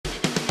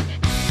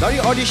Dari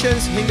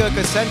auditions hingga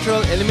ke central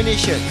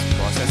eliminations,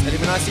 proses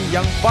eliminasi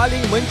yang paling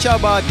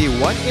mencabar di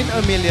One in a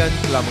Million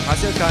telah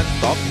menghasilkan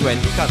top 20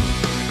 kami.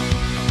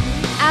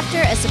 After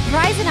a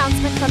surprise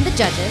announcement from the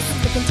judges,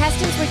 the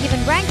contestants were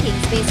given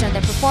rankings based on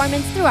their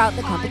performance throughout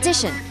the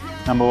competition.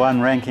 Number 1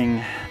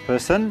 ranking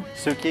person,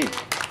 Suki.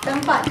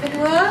 Tempat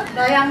kedua,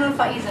 Dayang Nur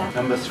Faiza.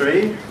 Number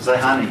 3,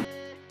 Zaihani.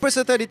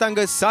 Peserta di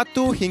tangga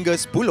 1 hingga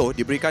 10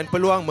 diberikan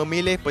peluang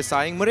memilih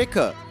pesaing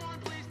mereka.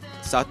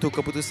 Satu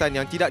keputusan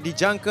yang tidak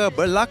dijangka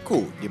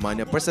berlaku di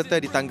mana peserta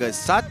di tangga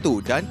 1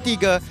 dan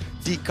 3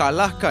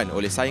 dikalahkan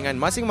oleh saingan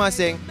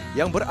masing-masing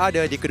yang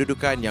berada di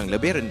kedudukan yang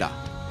lebih rendah.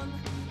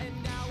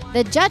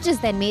 The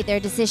judges then made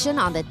their decision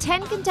on the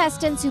 10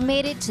 contestants who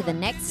made it to the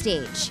next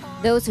stage.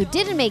 Those who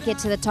didn't make it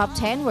to the top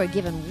 10 were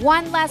given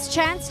one last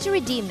chance to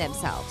redeem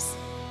themselves.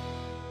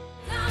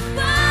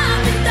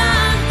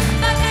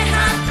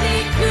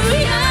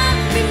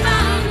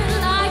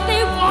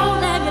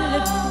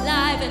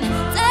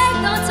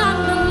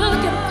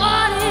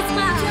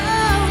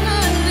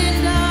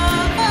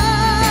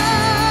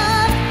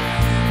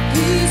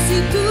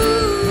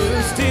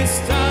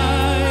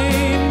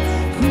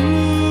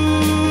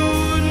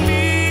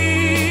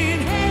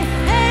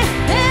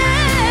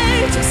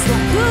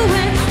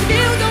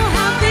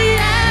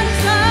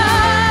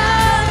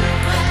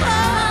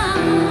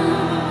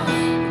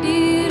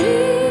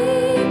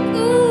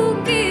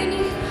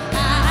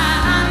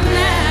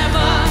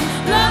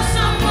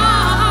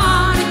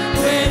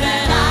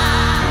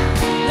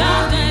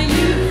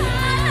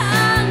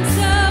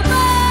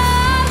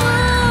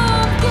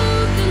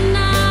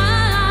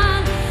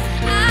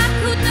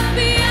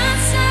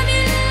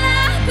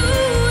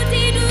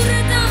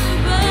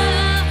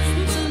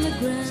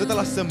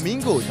 Setelah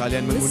seminggu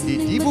talian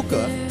mengundi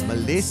dibuka,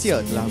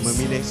 Malaysia telah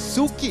memilih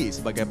Suki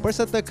sebagai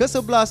peserta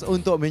ke-11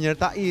 untuk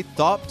menyertai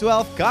top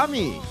 12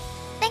 kami.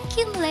 Thank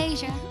you,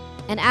 Malaysia.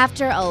 And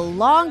after a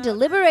long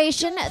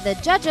deliberation, the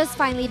judges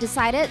finally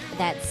decided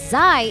that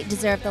Zai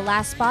deserved the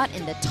last spot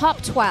in the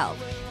top 12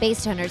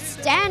 based on her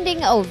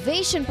standing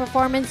ovation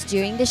performance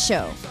during the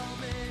show.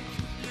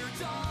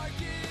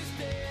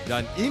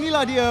 Dan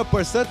inilah dia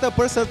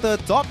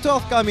peserta-peserta top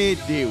 12 kami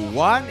di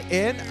One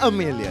in a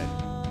Million.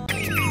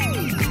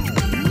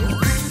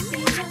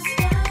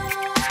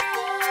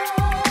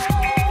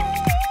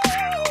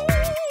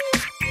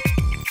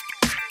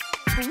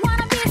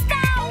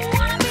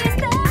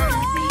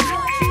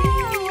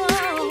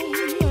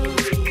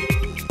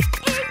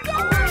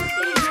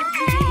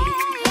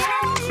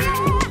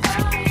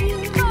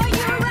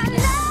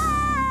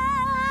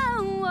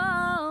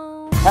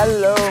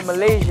 Hello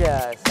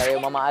Malaysia, saya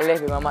Mama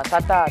Alif bin Muhammad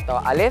Sata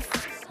atau Alif,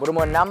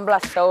 berumur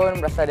 16 tahun,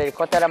 berasal dari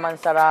Kota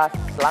Damansara,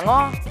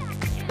 Selangor,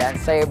 dan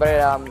saya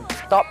berada dalam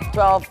top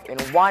 12 in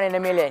One in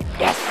a Million.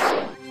 Yes!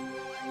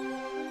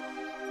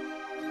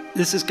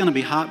 This is going to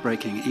be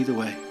heartbreaking either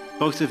way.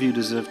 Both of you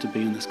deserve to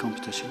be in this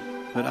competition.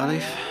 But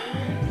Alif,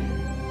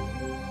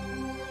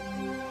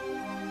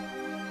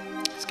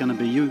 it's going to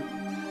be you.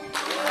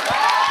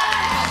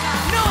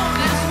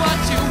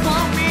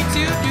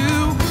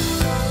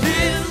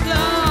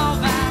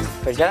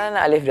 Perjalanan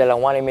Alif dalam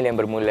One in a Million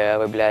bermula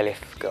apabila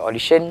Alif ke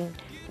audition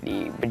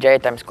di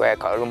Berjaya Times Square,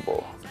 Kuala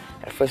Lumpur.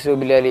 First tu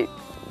bila Alif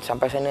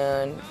sampai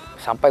sana,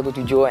 sampai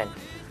pukul 7 kan.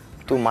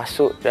 Tu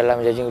masuk dalam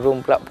judging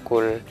room pula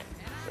pukul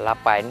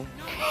 8.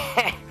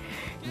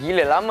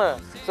 Gila lama.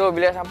 So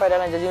bila sampai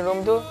dalam judging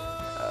room tu,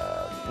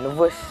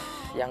 nervous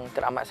yang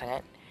teramat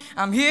sangat.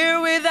 I'm here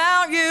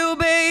without you,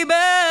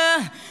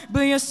 baby,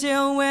 but you're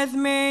still with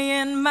me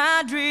in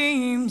my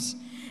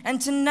dreams. And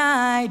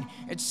tonight,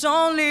 it's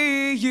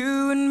only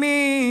you and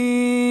me,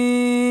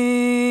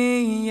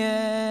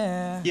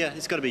 yeah. Yeah,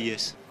 it's got to be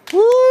yes.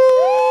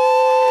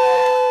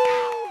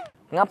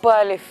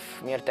 Mengapa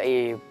Alif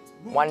menyertai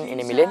One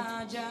in a Million?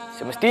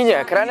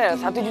 Semestinya kerana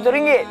RM1 juta.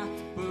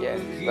 Ya,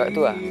 sebab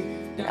tu lah.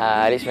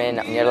 Alif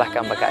sebenarnya nak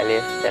menyerlahkan bakat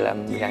Alif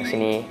dalam bidang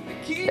seni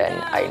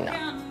dan I nak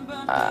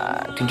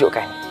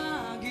tunjukkan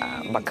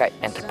bakat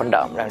yang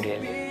terpendam dalam diri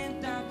Alif.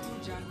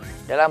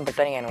 Dalam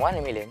pertandingan One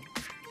in a Million,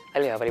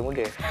 Alif lah paling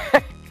muda.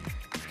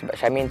 Sebab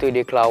Syamin tu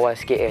dia keluar awal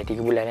sikit 3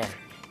 bulan kan.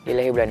 Dia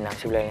lahir bulan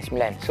 6, saya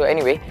bulan 9. So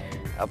anyway,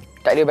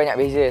 tak ada banyak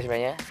beza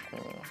sebenarnya.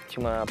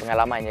 Cuma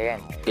pengalaman je kan.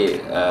 Okay,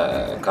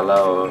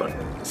 kalau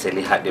saya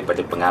lihat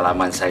daripada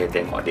pengalaman saya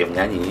tengok dia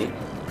menyanyi,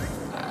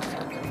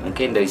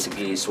 mungkin dari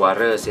segi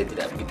suara saya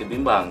tidak begitu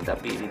bimbang.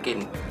 Tapi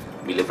mungkin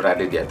bila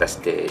berada di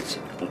atas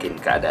stage, mungkin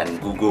keadaan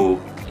gugup,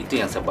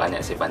 itu yang sebanyak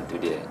saya bantu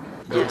dia.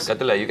 Yes.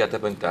 Katalah you kata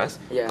pentas,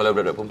 kalau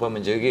budak-budak perempuan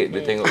menjerit, dia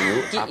tengok you,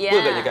 apa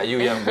agaknya kat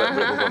you yang buat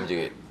budak perempuan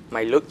menjerit?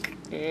 My look.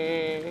 Do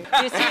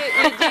you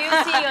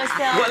see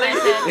yourself? Buat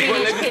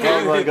lagi.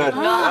 Oh my god.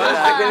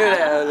 Aku kena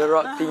dah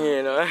rock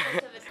tinggi tu.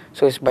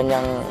 So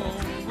sepanjang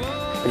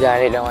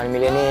perjalanan dalam One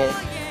Million ni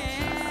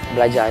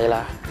belajar je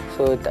lah.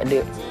 So tak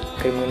ada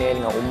kriminal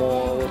dengan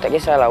umur. Tak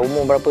kisahlah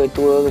umur berapa,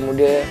 tua ke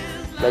muda.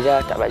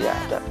 Belajar tak belajar.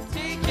 Tak.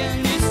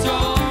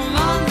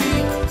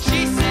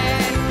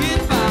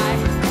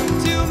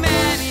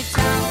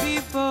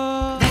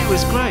 That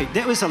was great.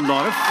 That was a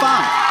lot of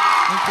fun.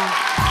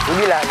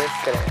 Ujilah Alif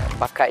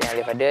bakat yang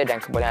Alif ada dan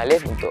kebolehan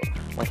Alif untuk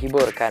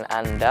menghiburkan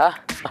anda.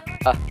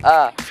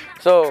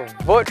 So,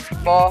 vote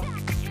for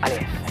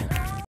Alif.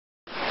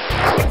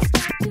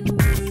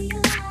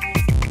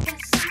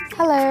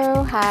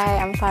 Hello, hi,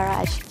 I'm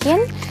Farah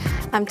Ashkin.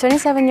 I'm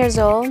 27 years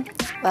old,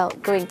 well,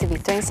 going to be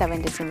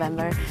 27 this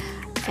November,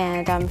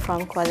 and I'm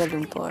from Kuala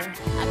Lumpur.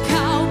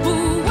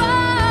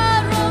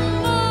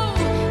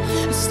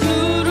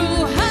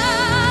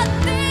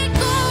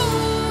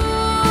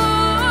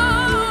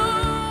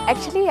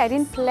 Actually, I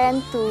didn't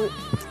plan to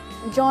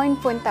join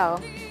pun tau.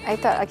 I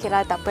thought, okay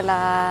lah, tak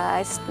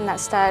apalah, nak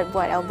start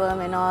buat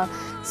album and all.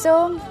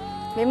 So,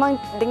 memang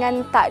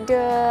dengan tak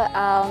ada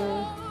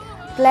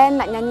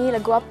plan nak nyanyi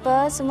lagu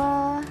apa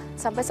semua,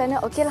 sampai sana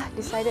okay lah,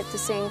 decided to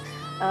sing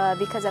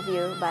Because of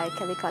You by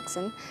Kelly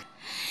Clarkson.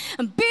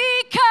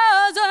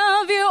 Because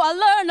of you, I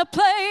learned to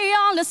play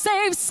on the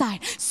safe side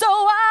so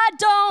I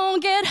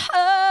don't get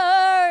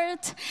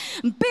hurt.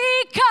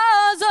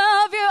 Because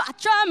of you, I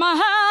try my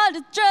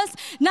hardest just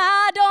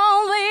not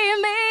only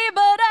me,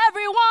 but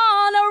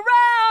everyone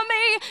around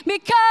me.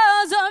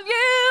 Because of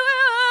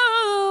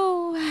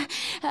you,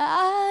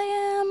 I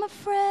am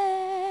afraid.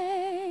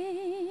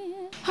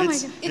 Oh my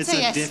God, it's a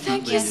yes.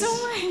 Thank you so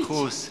much. Of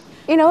course.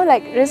 You know,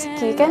 like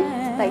rezeki kan?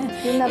 Like,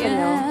 you never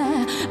know.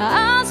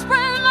 I'll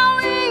spread my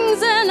wings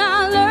and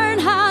I'll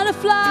learn how to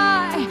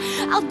fly.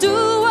 I'll do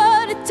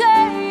what it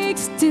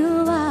takes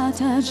till I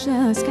touch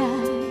the sky.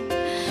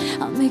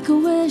 I'll make a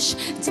wish,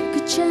 take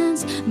a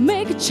chance,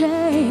 make a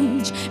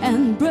change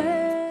and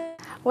break.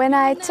 When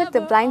I took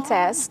the blind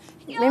test,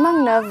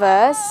 memang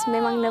nervous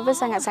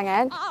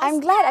sangat-sangat. I'm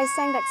glad I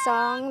sang that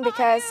song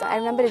because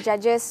I remember the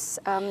judges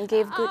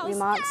gave good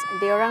remarks.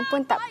 Diorang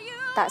pun tak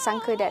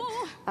sangka that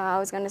I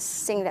was going to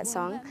sing that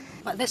song.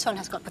 But this one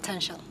has got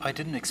potential. I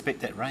didn't expect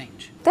that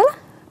range. Betul lah.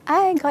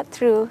 I got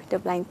through the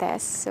blind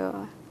test,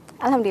 so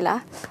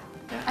Alhamdulillah.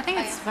 I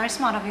think it's very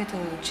smart of you to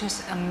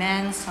choose a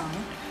man's song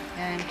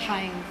and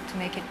trying to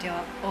make it your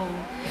own.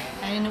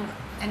 And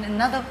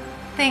another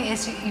thing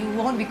is you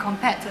won't be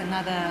compared to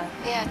another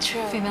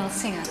female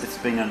singer. It's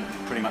been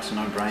pretty much a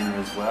no-brainer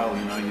as well.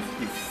 You know,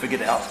 you've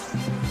figured out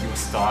your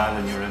style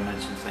and your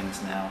image and things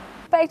now.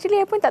 But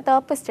actually, I pun tak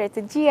tahu apa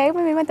strategi. I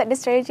pun memang tak ada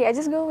strategi. I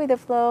just go with the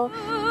flow.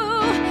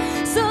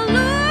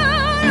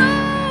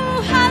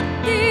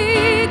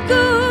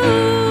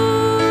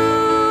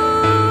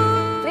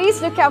 Please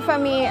look out for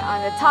me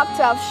on the Top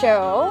 12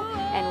 show.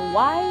 And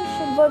why you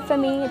should vote for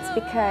me? It's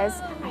because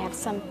I have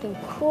something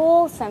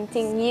cool,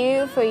 something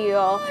new for you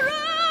all.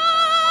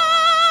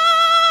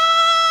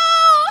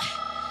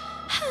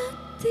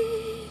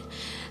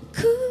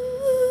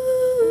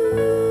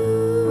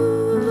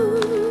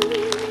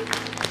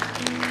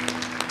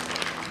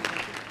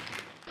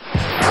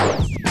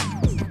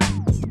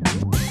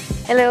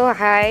 Hello,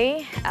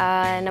 hi.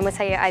 Nama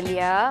saya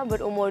Alia,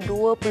 berumur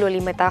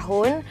 25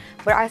 tahun,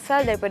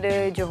 berasal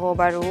daripada Johor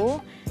Bahru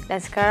dan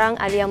sekarang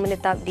Alia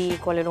menetap di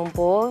Kuala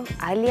Lumpur.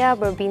 Alia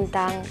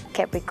berbintang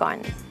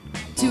Capricorn.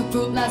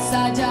 Cukuplah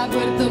saja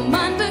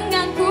berteman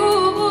denganku.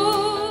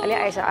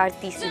 Alia as an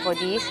artist before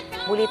this,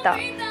 boleh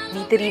tak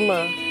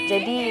diterima?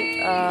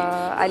 Jadi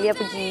Alia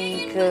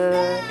pergi ke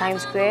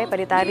Times Square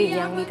pada tarikh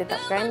yang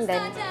ditetapkan dan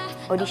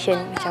audition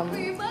macam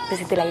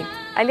peserta lain.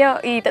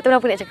 Alia tak tahu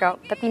apa nak cakap,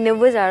 tapi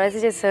nervous lah,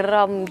 rasa macam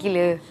seram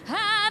gila.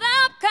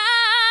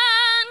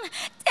 Harapkan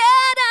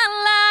tiada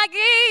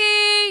lagi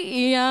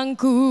yang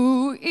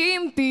ku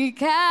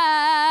impikan.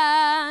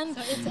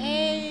 So it's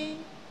a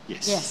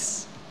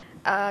yes.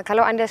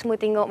 Kalau anda semua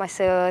tengok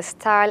masa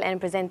style and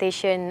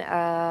presentation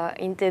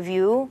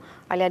interview,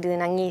 Alia ada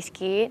nangis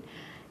sikit.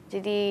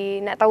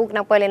 Jadi nak tahu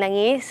kenapa Alia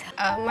nangis?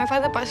 My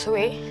father passed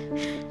away.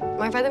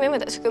 My father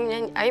memang tak suka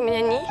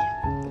menyanyi,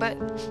 but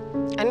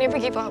I never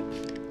give up.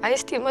 I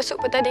still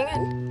masuk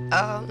pertandingan.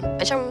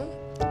 Macam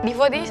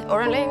before this,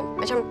 orang lain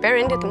macam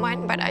parent dia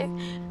teman, but I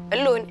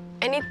alone.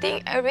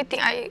 Anything, everything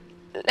I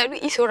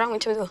lalui seorang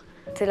macam tu.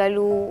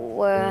 Terlalu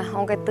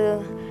orang kata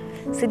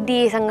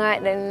sedih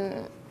sangat dan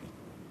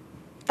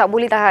tak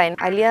boleh tahan.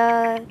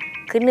 Alia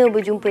kena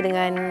berjumpa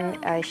dengan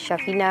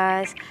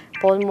Syafinaz,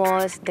 Paul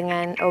Moss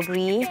dengan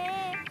Aubrey.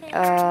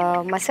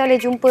 Masa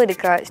Alia jumpa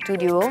dekat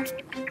studio,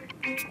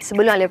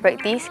 sebelum Alia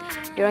praktis,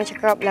 diorang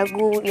cakap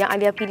lagu yang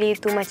Alia pilih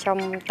tu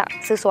macam tak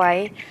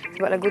sesuai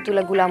sebab lagu tu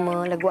lagu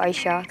lama, lagu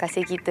Aisyah,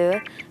 Kasih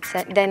Kita.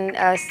 Dan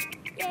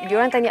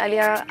diorang tanya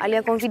Alia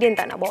confident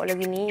tak nak bawa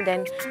lagu ni,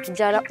 dan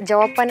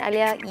jawapan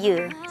Alia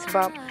ya,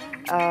 sebab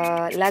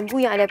lagu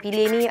yang Alia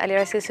pilih ni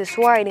Alia rasa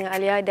sesuai dengan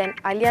Alia dan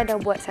Alia dah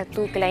buat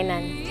satu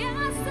kelainan.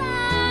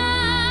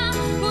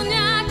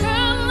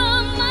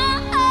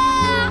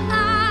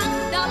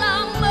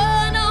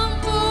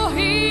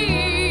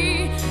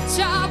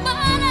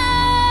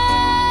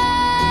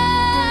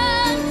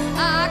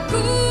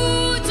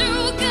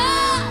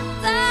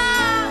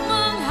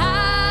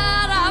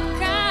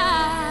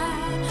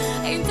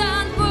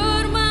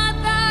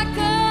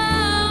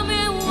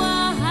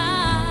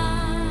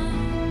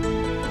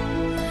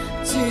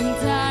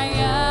 Cinta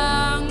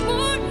yang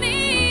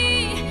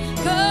murni,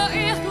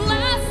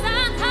 keikhlasan.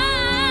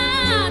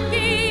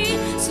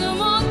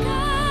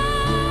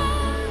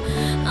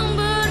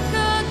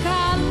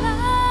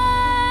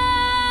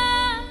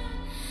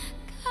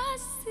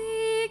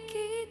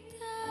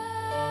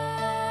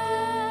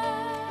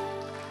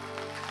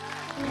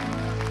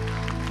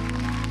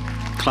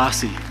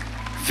 classy,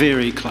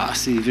 very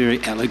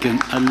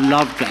elegant. I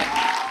love that.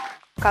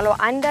 Kalau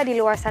anda di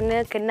luar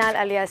sana kenal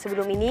Alia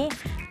sebelum ini,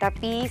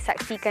 tapi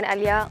saksikan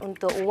Alia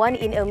untuk One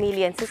in a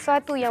Million.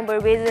 Sesuatu yang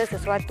berbeza,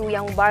 sesuatu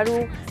yang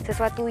baru,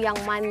 sesuatu yang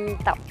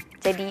mantap.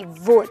 Jadi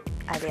vote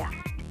Alia.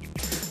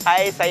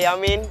 Hai, saya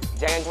Amin.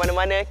 Jangan ke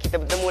mana-mana, kita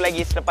bertemu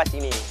lagi selepas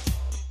ini.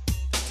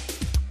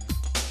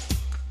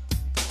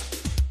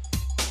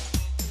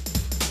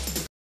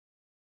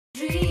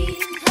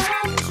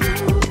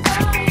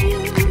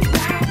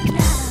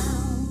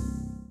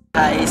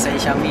 Hai, saya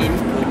Syamin,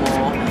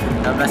 umur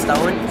 16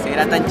 tahun. Saya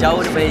datang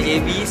jauh daripada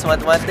JB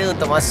semata-mata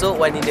untuk masuk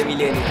One in a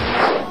Million ni.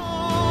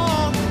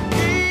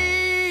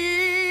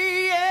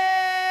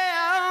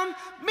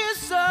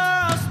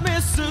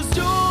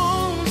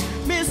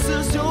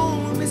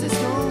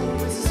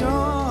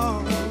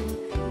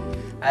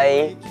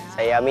 Hai,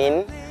 saya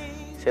Amin.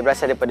 Saya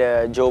berasal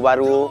daripada Johor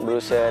Bahru,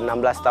 berusia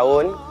 16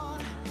 tahun.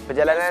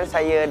 Perjalanan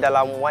saya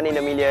dalam One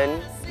in a Million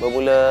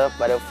bermula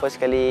pada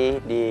first kali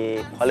di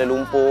Kuala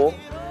Lumpur.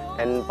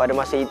 Dan pada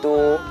masa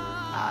itu,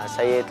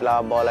 saya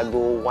telah bawa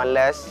lagu One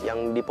Less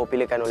yang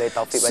dipopularkan oleh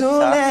Taufik Batisa.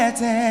 So let's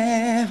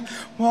have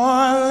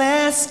one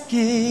less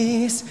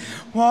kiss,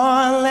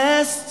 one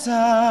less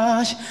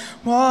touch,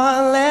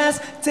 one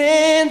less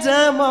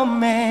tender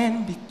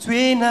moment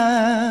between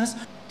us.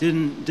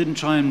 Didn't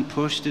try and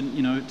push, didn't,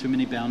 too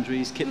many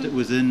boundaries, kept it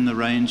within the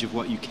range of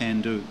what you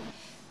can do.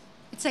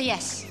 It's a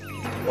yes.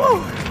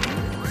 Woo.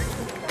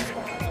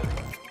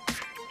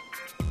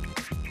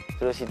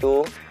 Terus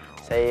itu,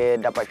 saya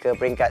dapat ke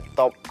peringkat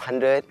top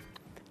 100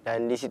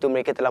 dan di situ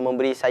mereka telah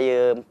memberi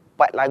saya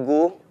 4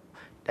 lagu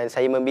dan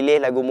saya memilih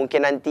lagu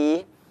Mungkin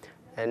Nanti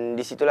dan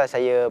di situlah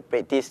saya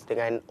praktis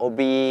dengan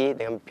Obi,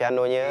 dengan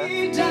pianonya.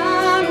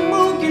 Dan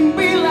mungkin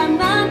bila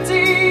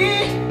nanti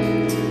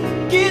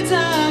kita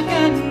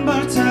akan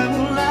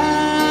bertemu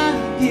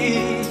lagi,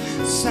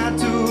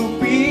 satu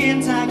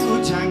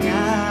pintaku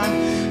jangan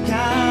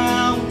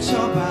kau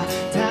coba.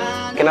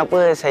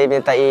 Kenapa saya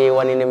menyertai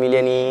One in a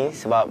Million ni?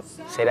 Sebab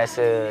saya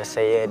rasa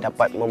saya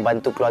dapat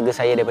membantu keluarga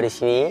saya daripada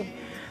sini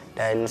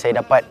dan saya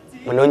dapat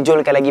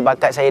menonjolkan lagi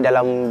bakat saya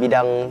dalam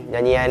bidang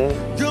nyanyian.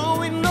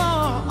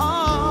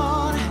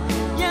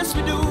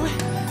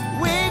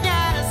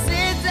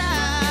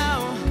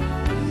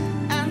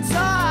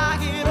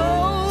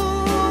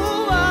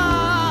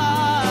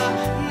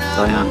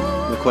 Diane,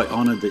 we're quite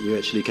honoured that you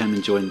actually came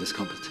and joined this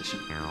competition.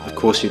 Of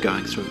course you're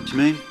going through.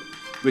 Jermaine,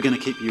 we're going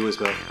to keep you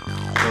as well.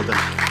 Well done.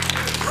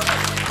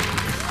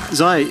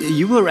 Zai,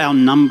 you were our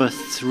number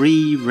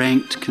 3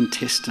 ranked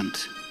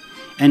contestant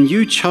and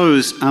you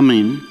chose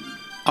Amin.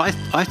 I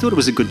thought it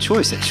was a good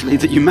choice actually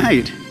that you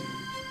made.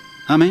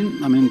 Amin,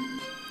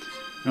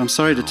 I'm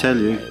sorry to tell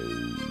you,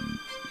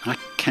 I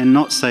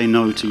cannot say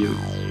no to you.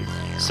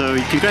 So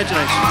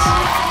congratulations.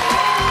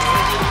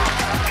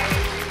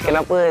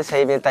 Kenapa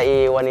saya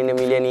menyertai One in a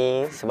Million ni?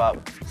 Sebab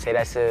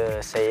saya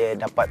rasa saya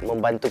dapat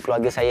membantu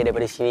keluarga saya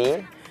daripada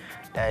sini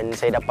dan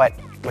saya dapat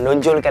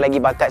menonjolkan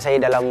lagi bakat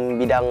saya dalam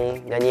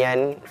bidang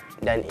nyanyian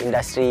dan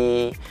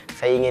industri.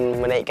 Saya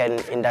ingin menaikkan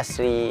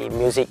industri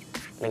muzik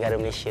negara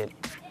Malaysia.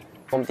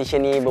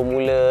 Kompetisi ni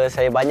bermula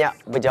saya banyak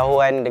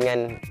berjauhan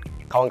dengan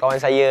kawan-kawan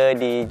saya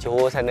di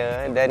Johor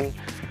sana dan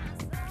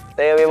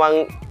saya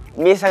memang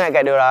miss sangat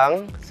kat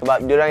diorang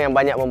sebab diorang yang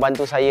banyak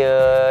membantu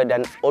saya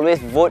dan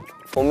always vote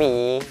for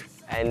me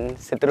and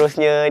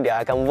seterusnya dia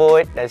akan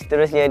vote dan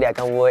seterusnya dia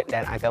akan vote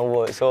dan akan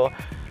vote. So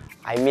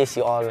I miss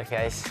you all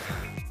guys.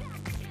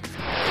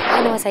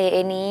 Nama saya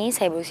Annie,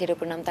 saya berusia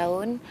 26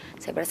 tahun.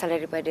 Saya berasal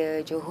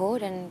daripada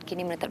Johor dan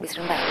kini menetap di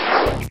Seremban.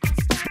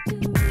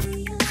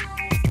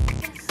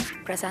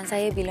 Perasaan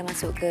saya bila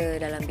masuk ke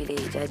dalam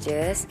bilik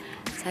judges,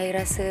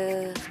 saya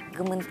rasa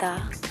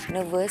gementar,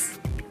 nervous,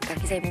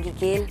 kaki saya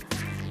menggigil.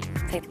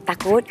 Saya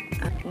takut,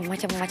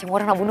 macam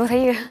orang nak bunuh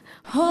saya.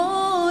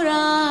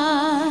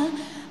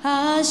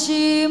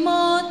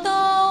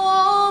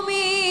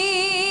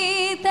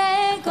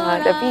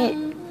 Tapi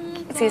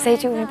saya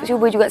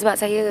cuba juga sebab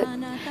saya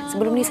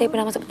sebelum ni saya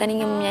pernah masuk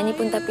pertandingan menyanyi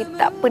pun tapi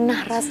tak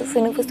pernah rasa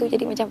senervous tu,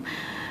 jadi macam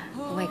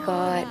oh my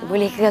god,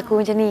 boleh ke aku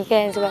macam ni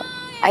kan, sebab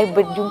I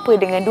berjumpa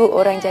dengan 2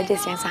 orang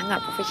judges yang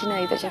sangat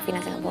profesional, itu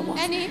Syafinaz dengan Bomo.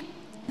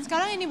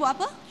 Sekarang ini buat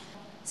apa?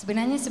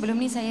 Sebenarnya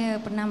sebelum ni saya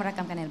pernah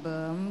merakamkan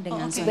album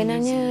dengan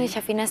Sebenarnya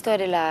Syafinaz tu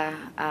adalah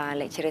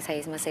lecturer saya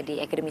semasa di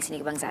Akademi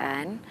Seni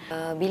Kebangsaan.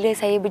 Bila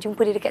saya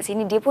berjumpa dia dekat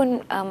sini, dia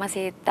pun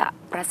masih tak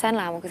perasan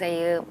lah muka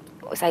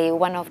saya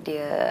one of the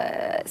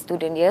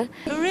student dia.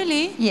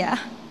 Really? Yeah.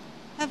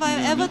 Have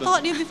I ever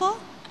taught you before?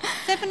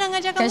 Saya pernah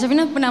ngajar kamu? Kak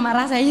Syafinaz pernah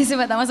marah saya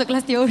sebab tak masuk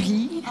kelas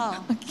teori. Oh.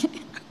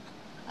 Okay.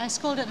 I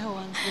scolded her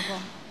once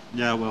before.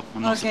 Yeah, well,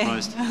 I'm not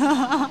surprised.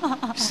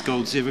 She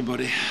scolds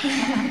everybody.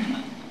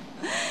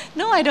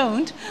 No, I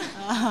don't.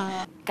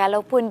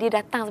 Kalaupun dia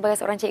datang sebagai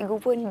seorang cikgu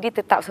pun, dia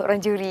tetap seorang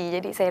juri.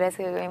 Jadi saya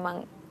rasa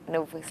memang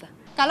nervous lah.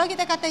 Kalau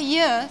kita kata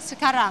ya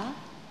sekarang,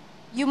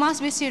 you must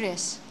be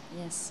serious.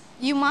 Yes.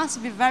 You must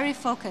be very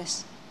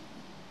focused.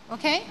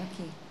 Okay?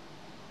 Okay.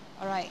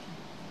 Alright.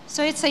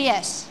 So it's a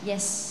yes.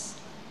 Yes.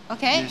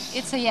 Okay? Yes.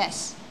 It's a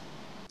yes.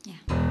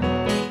 Yeah.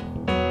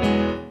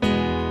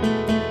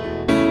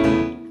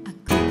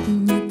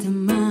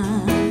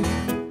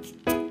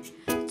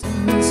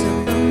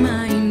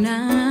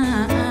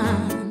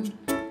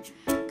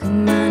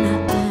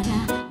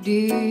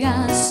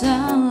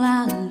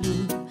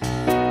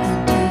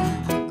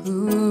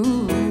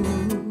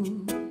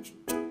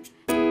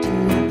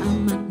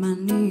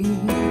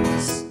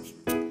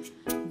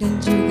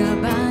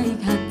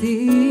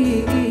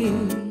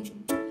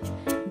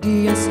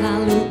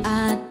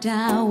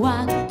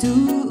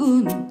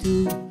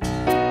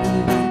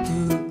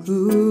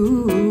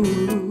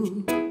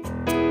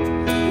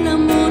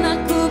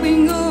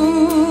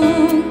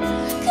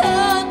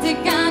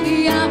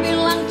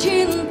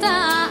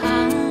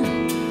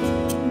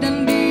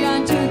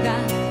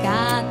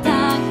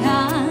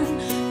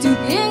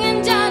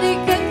 ingin jadi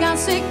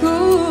kekasihku.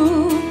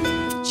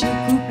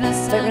 Cukuplah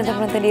Buat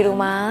penonton-penonton di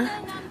rumah,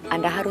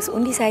 anda harus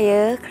undi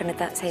saya kerana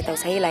saya tahu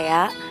saya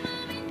layak.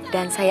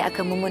 Dan saya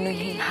akan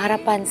memenuhi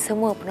harapan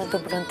semua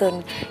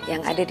penonton-penonton yang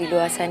ada di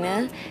luar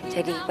sana.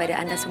 Jadi kepada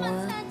anda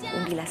semua,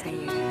 undilah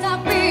saya.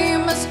 Tapi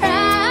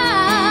mesra,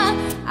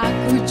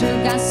 aku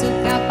juga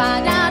suka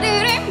pada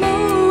dirimu.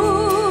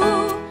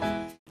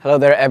 Hello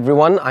there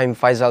everyone, I'm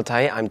Faisal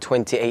Tai, I'm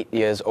 28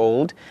 years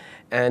old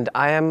and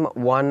I am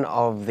one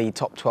of the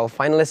top 12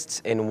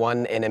 finalists in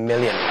 1 in a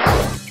Million.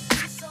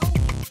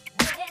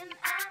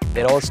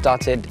 It all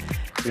started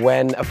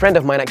when a friend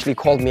of mine actually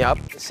called me up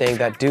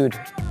saying that, dude,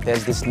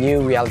 there's this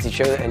new reality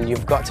show and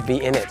you've got to be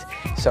in it.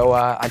 So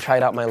I tried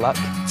out my luck.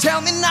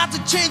 Tell me not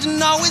to change and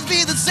always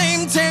be the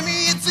same. Tell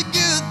me it's a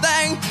good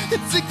thing,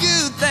 it's a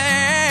good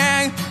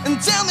thing. And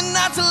tell me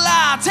not to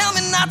lie, tell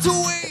me not to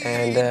wait.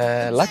 And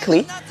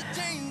luckily,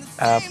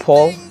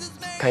 Paul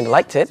kind of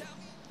liked it.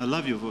 I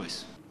love your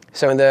voice.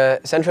 So in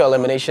the central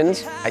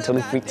eliminations, I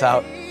totally freaked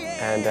out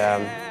and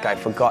I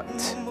forgot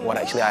what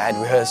actually I had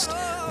rehearsed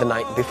the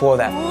night before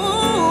that.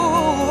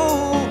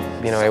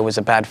 You know, it was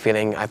a bad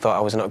feeling. I thought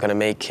I was not going to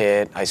make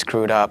it. I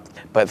screwed up.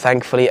 But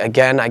thankfully,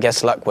 again, I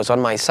guess luck was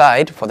on my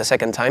side for the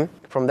second time.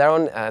 From there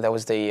on, there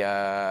was the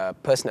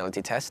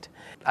personality test.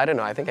 I don't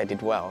know, I think I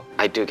did well.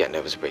 I do get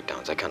nervous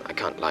breakdowns. I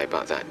can't lie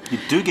about that. You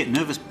do get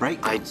nervous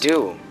breakdowns? I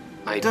do.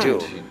 I do.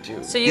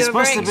 So you're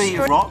supposed to be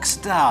a rock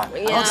star.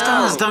 Yeah. Rock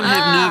stars don't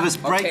have nervous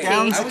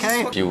breakdowns,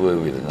 okay? You were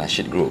with the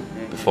Nasheed group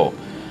before.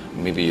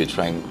 Maybe you're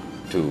trying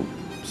to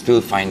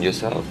still find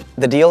yourself.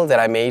 The deal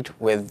that I made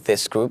with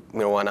this group,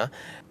 Mirwana,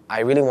 I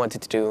really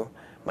wanted to do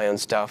my own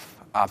stuff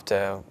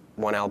after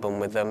one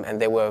album with them, and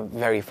they were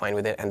very fine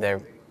with it, and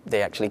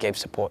they actually gave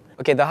support.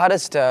 Okay, the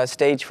hardest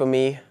stage for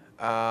me,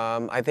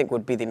 I think,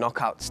 would be the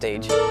knockout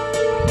stage.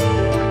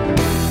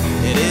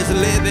 It is a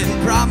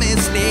living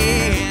promised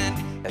land.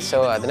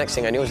 So the next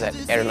thing I knew was that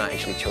Erna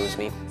actually chose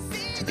me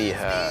to be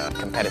her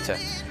competitor.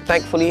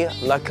 Thankfully,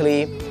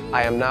 luckily,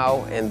 I am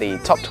now in the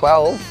top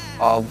 12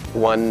 of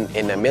 1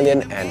 in a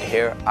Million, and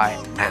here I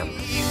am.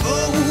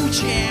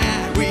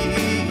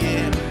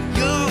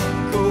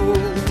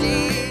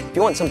 If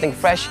you want something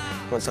fresh,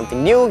 you want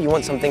something new, you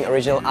want something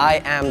original,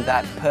 I am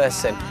that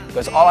person.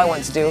 Because all I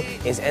want to do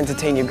is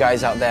entertain you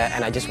guys out there,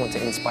 and I just want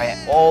to inspire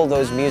all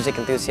those music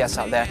enthusiasts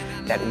out there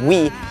that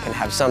we can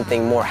have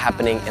something more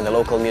happening in the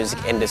local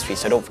music industry.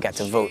 So don't forget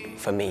to vote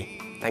for me.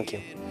 Thank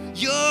you.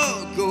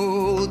 You're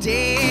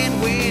golden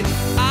when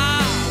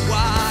I'm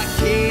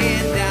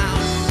walking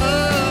down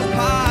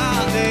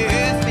upon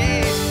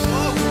this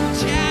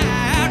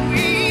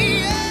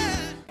chariot.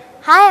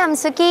 Hi, I'm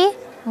Suki.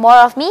 More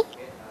of me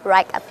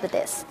right after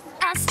this.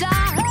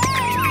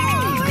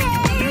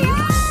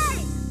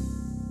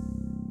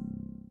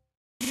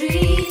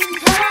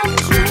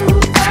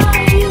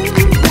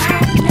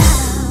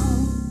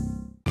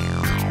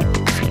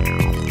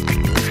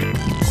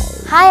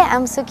 Hi,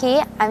 I'm Suki.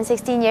 I'm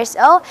 16 years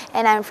old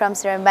and I'm from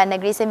Seremban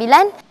Negeri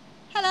Sembilan.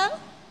 Hello.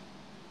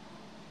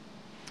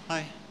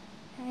 Hi.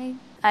 Hi.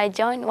 I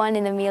joined 1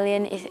 in a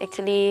Million. It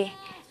actually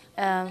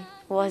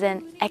was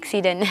an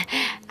accident.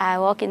 I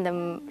walked in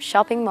the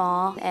shopping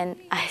mall and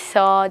I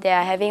saw they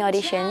are having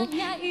audition.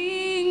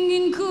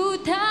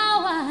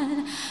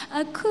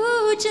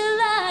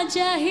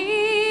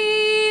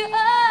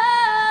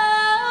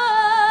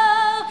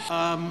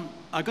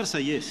 I've got to say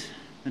yes.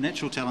 The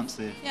natural talent's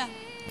there. Yeah.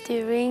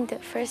 During the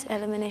first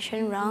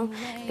elimination round,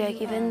 we are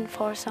given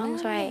 4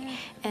 songs, right?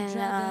 And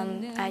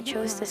I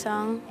chose the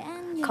song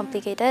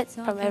Complicated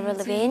from Avril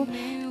Lavigne.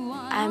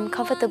 I'm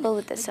comfortable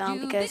with the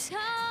song because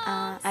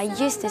I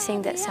used to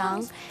sing that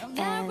song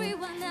and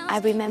I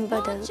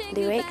remember the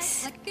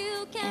lyrics,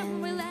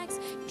 and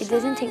it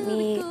doesn't take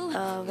me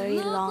a very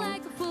long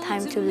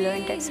time to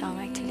learn that song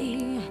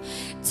actually.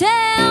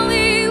 Tell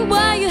me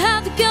why you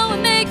have to go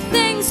and make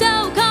things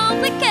so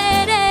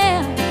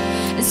complicated.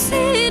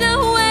 See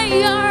the way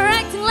you're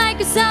acting like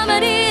you're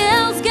somebody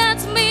else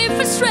gets me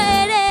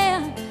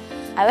frustrated.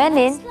 I went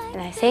in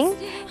and I sing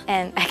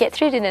and I get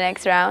through to the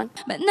next round.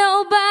 But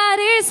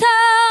nobody's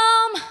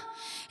home.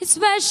 It's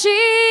where she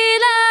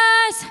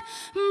lies,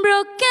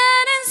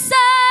 broken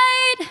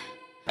inside.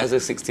 As a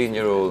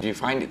 16-year-old, do you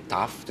find it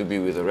tough to be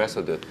with the rest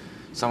of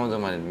some of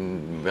them are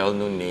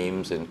well-known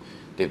names and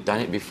they've done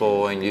it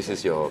before, and this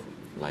is your,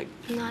 like...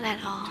 Not at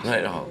all. Not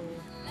at all.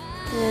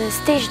 The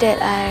stage that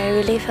I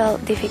really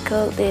felt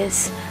difficult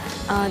is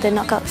the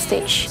knockout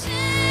stage.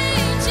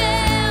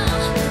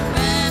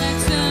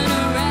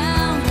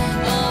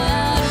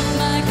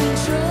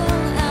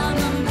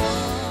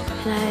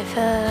 And I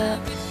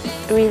felt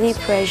really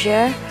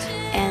pressure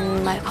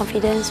and my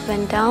confidence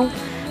went down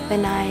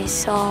when I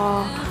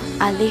saw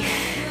Alif,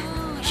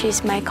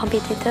 she's my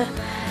competitor.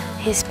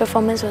 His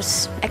performance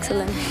was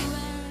excellent.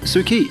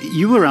 Suki,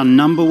 you were our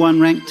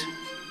 #1 ranked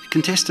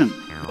contestant.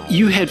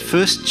 You had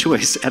first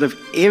choice out of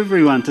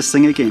everyone to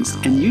sing against,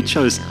 and you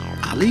chose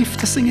Alif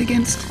to sing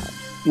against.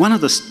 One of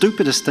the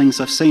stupidest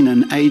things I've seen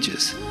in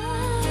ages.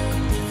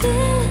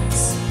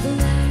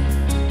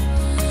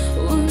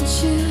 Won't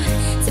you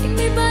take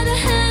me by the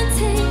hand?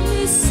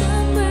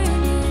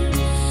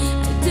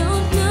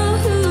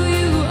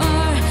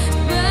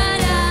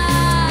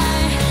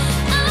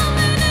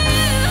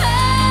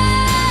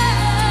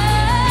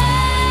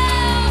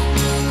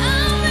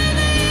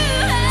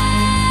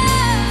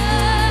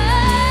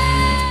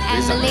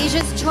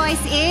 Malaysia's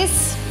choice is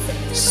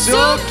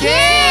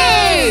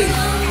Suki!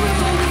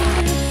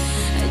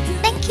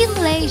 Thank you,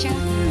 Malaysia.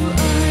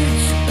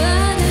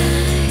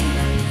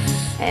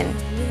 And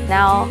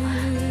now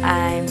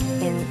I'm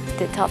in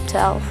the top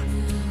 12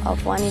 of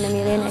 1 in a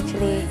million.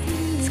 Actually,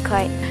 it's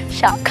quite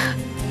shock.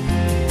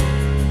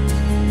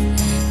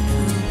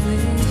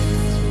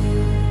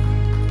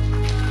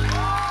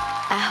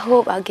 I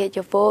hope I'll get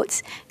your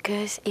votes,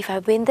 because if I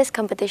win this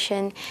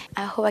competition,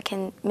 I hope I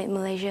can make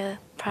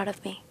Malaysia proud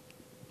of me.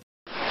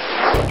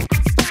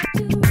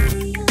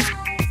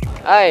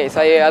 Hai,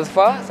 saya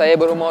Azfar. Saya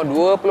berumur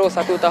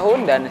 21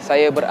 tahun dan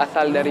saya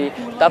berasal dari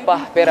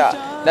Tapah, Perak.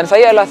 Dan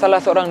saya adalah salah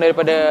seorang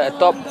daripada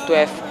top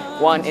 12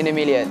 1 in a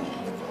million.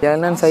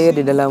 Perjalanan saya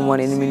di dalam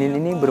 1 in a million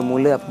ini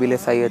bermula apabila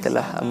saya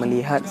telah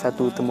melihat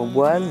satu temu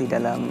bual di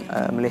dalam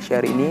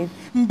Malaysia hari ini.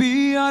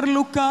 Biar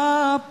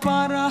luka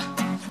parah,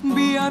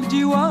 biar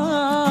jiwa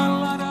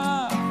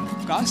lara,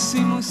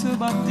 kasihmu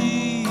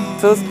sebati.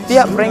 So,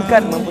 setiap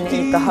peringkat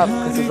mempunyai tahap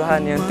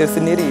kesusahan yang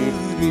tersendiri.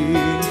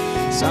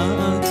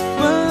 Saat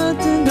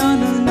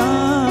bertendang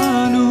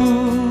nanu,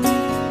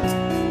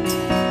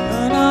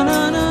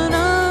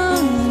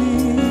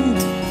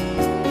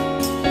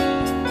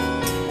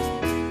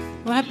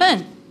 What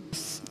happened?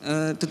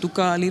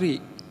 Tertukar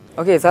lirik.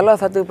 Okey,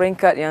 salah satu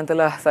peringkat yang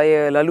telah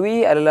saya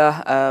lalui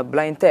adalah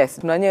blind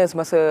test. Sebenarnya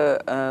semasa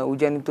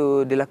ujian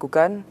itu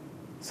dilakukan,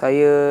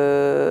 saya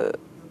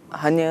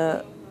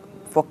hanya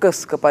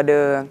fokus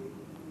kepada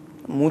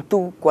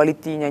mutu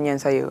kualiti nyanyian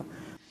saya.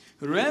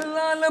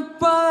 Rela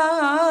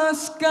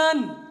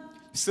lepaskan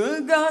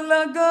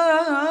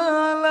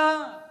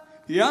segala-gala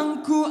yang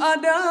ku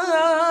ada,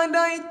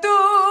 dan itu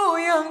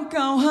yang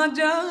kau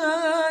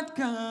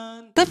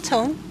hajatkan. Good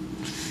tone,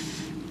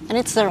 and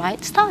it's the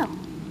right style.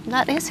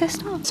 That is his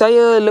style.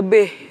 Saya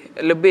lebih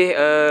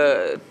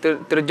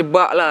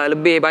terjebak lah,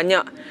 lebih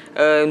banyak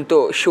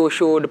untuk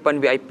show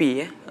depan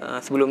VIP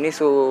sebelum ni,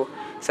 so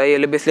saya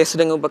lebih selesa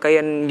dengan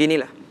pakaian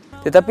gini lah.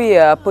 Tetapi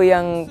apa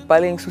yang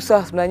paling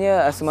susah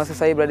sebenarnya semasa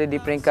saya berada di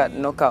peringkat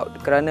knockout,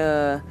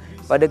 kerana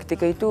pada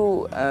ketika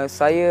itu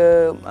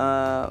saya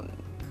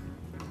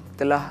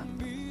telah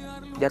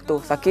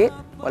jatuh sakit.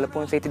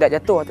 Walaupun saya tidak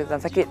jatuh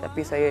atas sakit,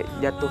 tapi saya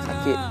jatuh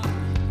sakit.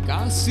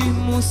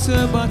 Kasihmu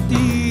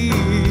sebati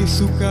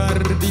sukar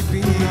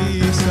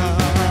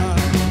dipisah.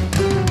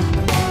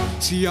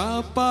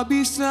 Siapa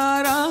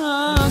bisa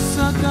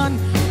rasakan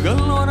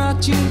gelora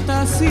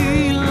cinta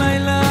si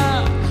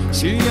Laila?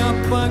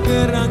 Siapa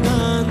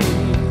gerangan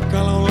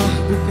kalaulah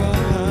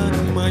bukan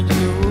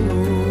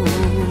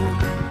Majnun?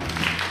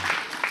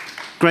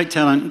 Great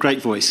talent,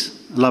 great voice.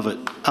 Love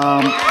it.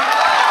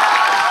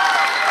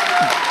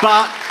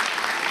 But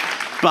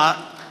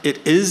it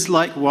is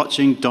like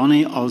watching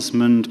Donny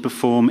Osmond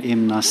perform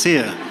M.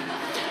 Nasir.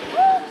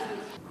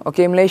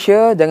 Okey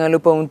Malaysia, jangan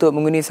lupa untuk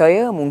mengundi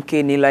saya.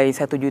 Mungkin nilai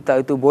 1 juta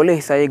itu boleh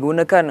saya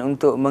gunakan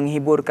untuk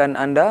menghiburkan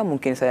anda.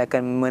 Mungkin saya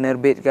akan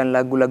menerbitkan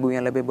lagu-lagu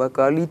yang lebih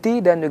berkualiti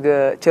dan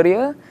juga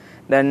ceria.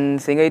 Dan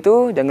sehingga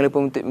itu, jangan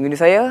lupa untuk mengundi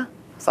saya.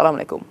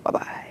 Assalamualaikum.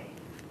 Bye-bye.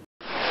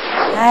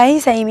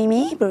 Hai, saya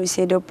Mimi,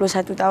 berusia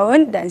 21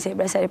 tahun dan saya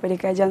berasal daripada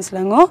Kerajaan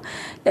Selangor.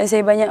 Dan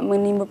saya banyak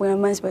menimba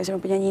pengalaman sebagai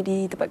seorang penyanyi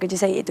di tempat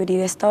kerja saya, iaitu di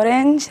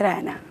restoran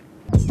Syafinas.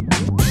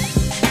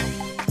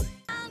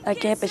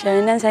 Okey,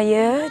 perjalanan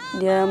saya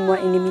dia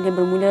What in a Million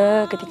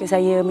bermula ketika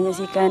saya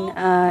menyaksikan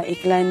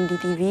iklan di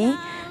TV.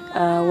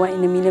 What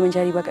in a Million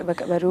mencari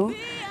bakat-bakat baru,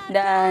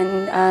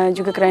 dan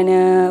juga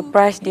kerana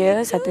prize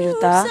dia 1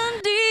 juta.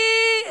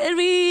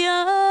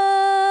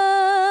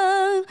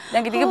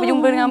 Dan ketika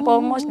berjumpa dengan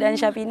Polmos dan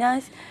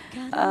Syafinaz,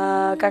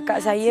 kakak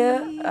saya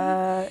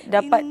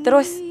dapat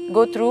terus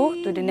go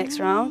through to the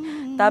next round.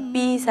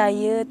 Tapi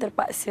saya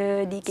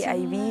terpaksa di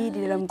KIV,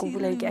 di dalam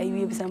kumpulan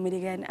KIV bersama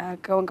dengan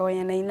kawan-kawan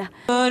yang lain lah.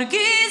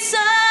 Pergi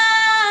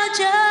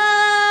saja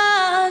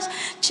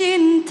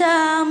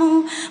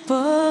cintamu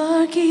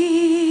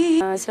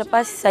pergi.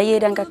 Selepas saya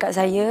dan kakak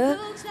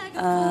saya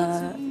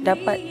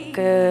dapat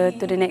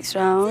to the next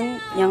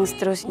round yang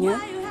seterusnya,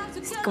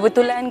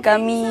 kebetulan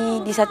kami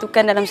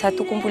disatukan dalam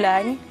satu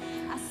kumpulan.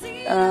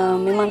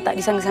 Memang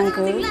tak disangka-sangka.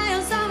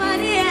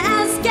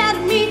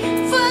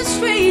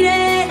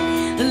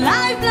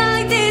 Life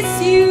like this,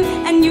 you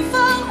and you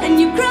fall and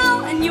you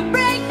grow and you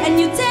break and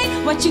you take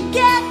what you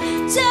get.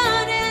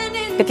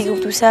 Ketika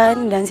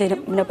keputusan dan saya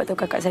mendapat tahu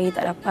kakak saya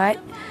tak dapat,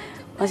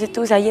 masa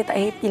tu saya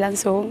tak happy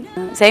langsung.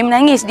 Saya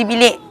menangis di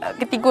bilik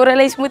ketika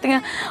orang lain semua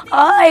tengah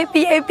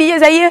happy je,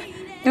 saya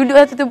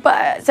duduk satu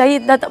tempat, saya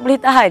dah tak boleh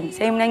tahan.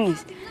 Saya menangis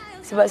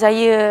sebab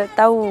saya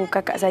tahu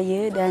kakak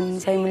saya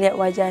dan saya melihat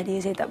wajah dia,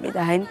 saya tak boleh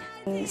tahan.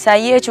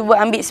 Saya cuba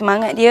ambil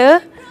semangat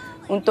dia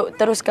untuk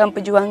teruskan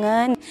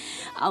perjuangan.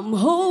 I'm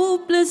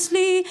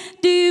hopelessly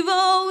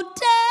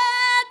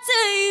devoted to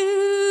you.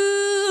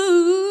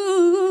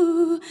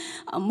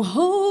 I'm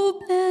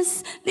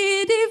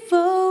hopelessly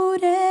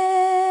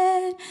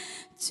devoted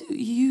to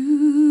you.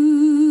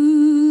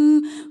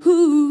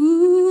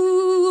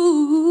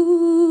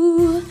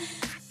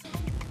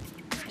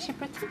 Is she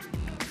pretty?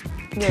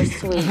 You're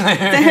sweet.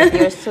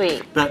 You're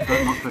sweet. But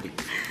not pretty.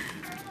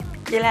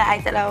 Yelah,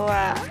 I tak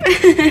lawa.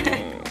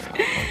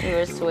 You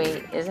were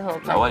sweet. It's the whole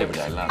Awal package.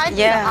 dia berdalam. I think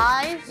Yeah. the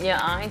eyes.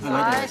 Yeah, eyes.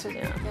 Eyes.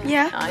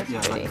 Yeah. Eyes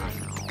Yeah, pretty.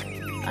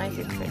 like Eyes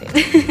is pretty.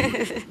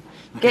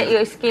 Get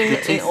your skin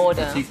The in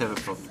order. The teeth have a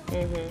problem.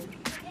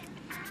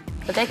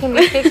 But they can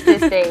be fixed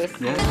these days.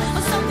 Yeah.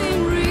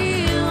 Something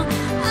real.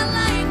 I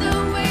like the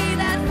way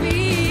that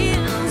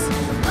feels.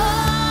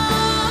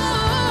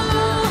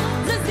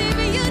 Oh, as if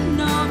you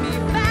know me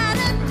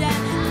better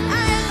than I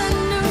ever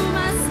knew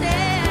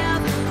myself.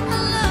 I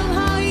love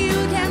how you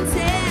can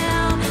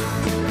tell.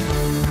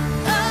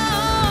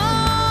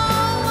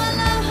 Oh, I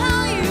love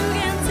how you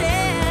can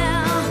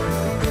tell.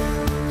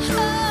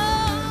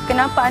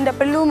 Kenapa anda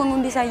perlu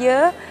mengundi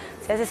saya?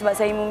 Saya rasa sebab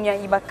saya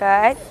mempunyai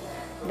bakat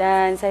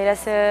dan saya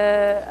rasa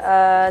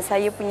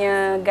saya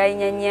punya gaya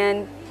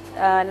nyanyian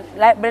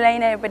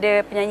berlainan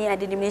daripada penyanyi yang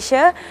ada di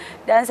Malaysia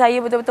dan saya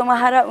betul-betul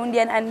mengharap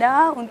undian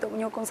anda untuk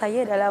menyokong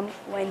saya dalam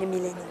One in a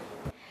Million.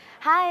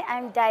 Hi,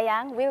 I'm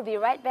Dayang. We'll be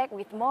right back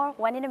with more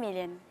One in a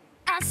Million.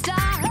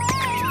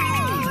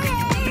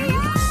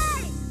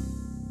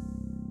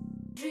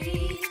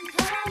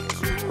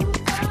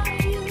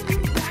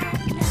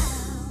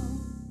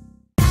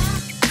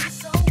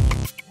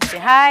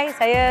 Hai,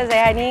 saya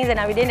Syafinaz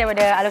Selamat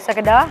daripada Alusa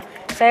Kedah.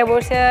 Saya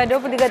berusia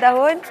 23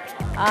 tahun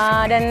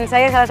dan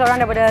saya salah seorang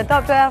daripada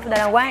top 12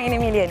 dalam One in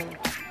a Million.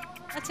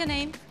 What's your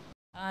name?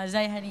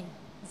 Zaihani.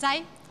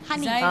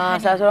 Zaihani.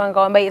 Salah seorang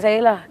kawan baik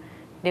saya lah.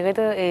 Dia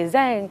kata,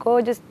 Zai,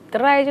 kau just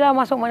try je lah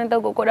masuk mana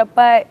tahu kau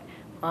dapat.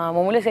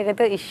 Mula saya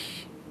kata,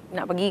 ish,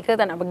 nak pergi ke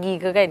tak nak pergi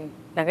ke kan.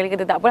 Dan kali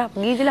kata, tak apalah,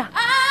 pergi je lah.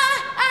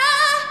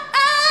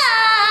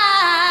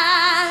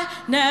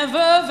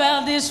 Never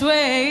felt this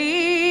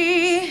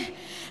way.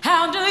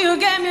 How do you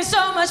get me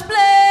so much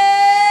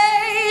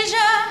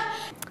pleasure?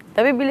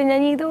 Tapi bila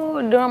nyanyi tu,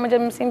 diorang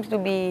macam seems to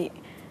be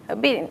a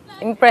bit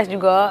impressed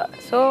juga.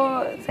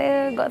 So,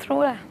 saya got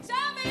through lah.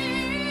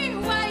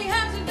 Why you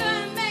have to go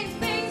and make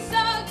things so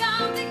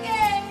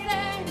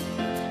complicated?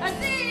 I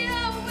see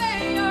the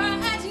way you're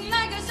acting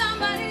like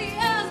somebody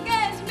else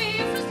gets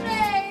me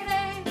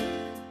frustrated.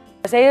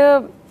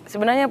 Saya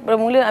sebenarnya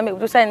bermula ambil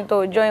keputusan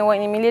untuk join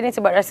One in a Million ni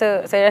sebab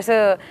saya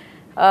rasa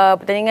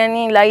pertandingan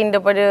ni lain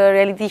daripada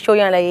reality show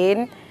yang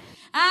lain.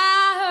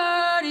 I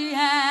heard he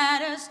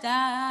had a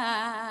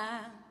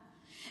style,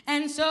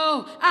 and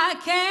so I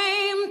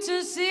came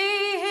to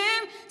see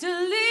him to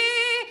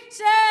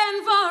listen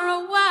for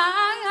a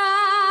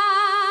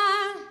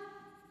while.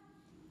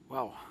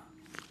 Wow.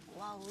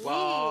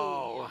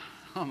 Wow.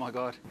 Oh my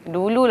God.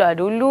 Dulu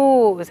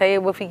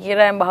saya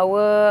berfikiran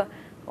bahawa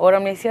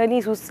orang Malaysia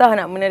ni susah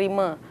nak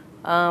menerima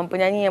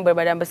penyanyi yang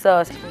berbadan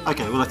besar.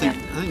 Okay, well I think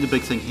the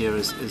big thing here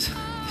is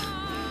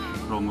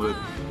wrong word.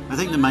 I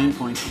think the main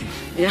point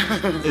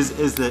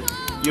is that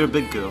you're a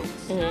big girl,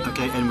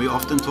 okay, and we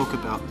often talk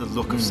about the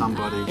look of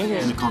somebody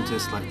in a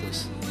contest like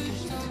this. Okay.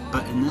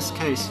 But in this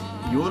case,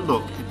 your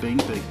look, being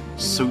big,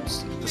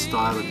 suits the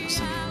style of your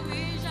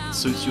singing,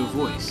 suits your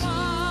voice.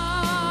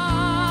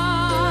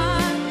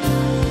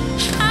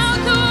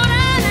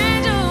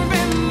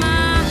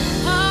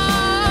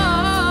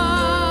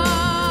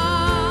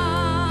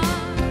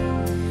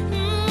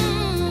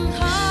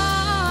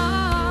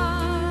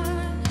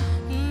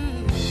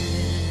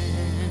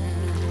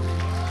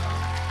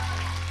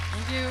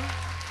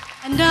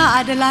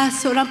 Anda adalah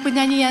seorang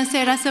penyanyi yang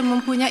saya rasa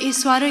mempunyai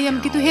suara yang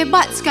begitu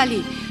hebat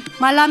sekali.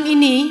 Malam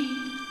ini,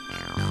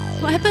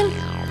 what happened?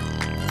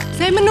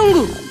 Saya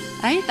menunggu.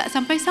 Tak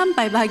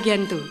sampai-sampai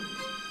bahagian tu.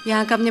 Yang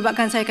akan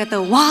menyebabkan saya kata,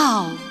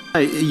 wow.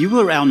 You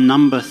were our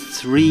number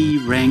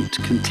 3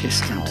 ranked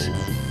contestant.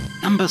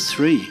 Number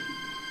 3.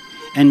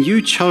 And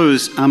you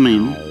chose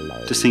Amin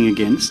to sing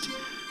against,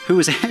 who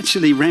was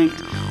actually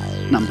ranked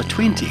number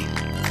 20.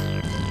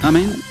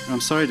 Amin,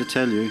 I'm sorry to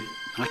tell you,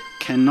 I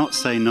cannot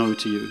say no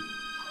to you.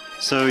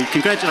 So,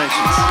 congratulations.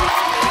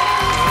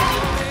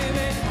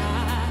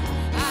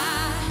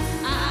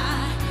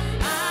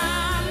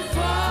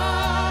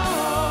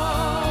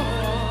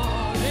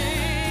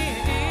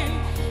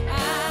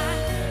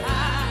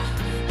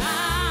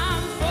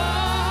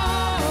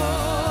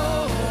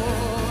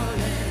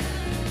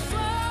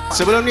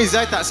 Sebelum ni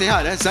Zai tak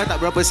sihat, Zai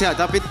tak berapa sihat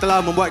tapi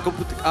telah membuat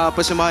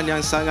persembahan yang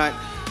sangat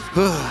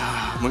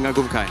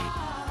mengagumkan.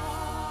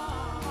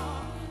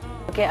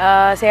 Okay,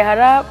 saya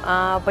harap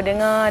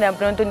pendengar dan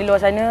penonton di luar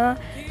sana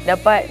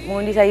dapat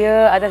mengundi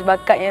saya atas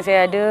bakat yang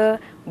saya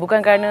ada, bukan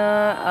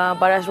kerana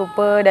paras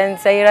rupa, dan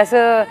saya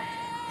rasa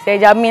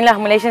saya jaminlah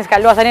Malaysians kat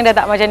luar sana dah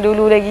tak macam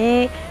dulu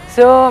lagi.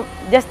 So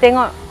just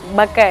tengok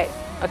bakat.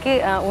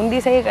 Okay,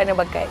 undi saya kerana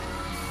bakat.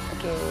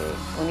 Okay,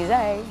 undi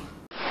Zai.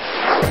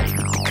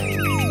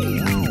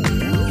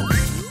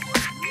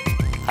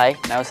 Hai,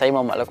 nama saya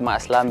Muhammad Luqman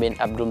Aslam bin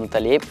Abdul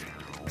Muttalib.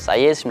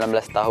 Saya 19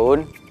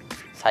 tahun.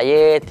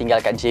 Saya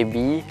tinggal kat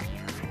JB.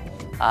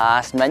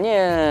 Sebenarnya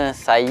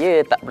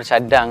saya tak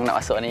bercadang nak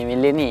masuk One in a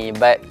Million ni,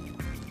 but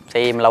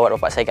saya melawat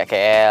bapak saya kat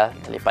KL,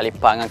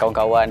 terlipat-lipat dengan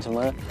kawan-kawan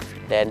semua,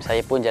 dan saya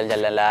pun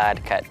jalan-jalan lah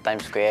dekat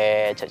Times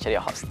Square, cari-cari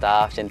hot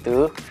stuff macam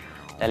tu.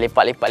 Dan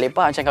lepak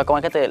macam kawan-kawan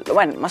kata,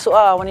 Lokman, masuk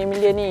lah 1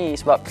 million ni.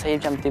 Sebab saya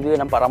macam tiba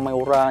nampak ramai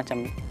orang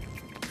macam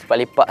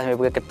lepak sambil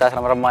pegang kertas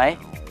ramai-ramai.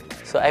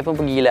 So, I pun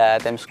pergilah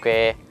Times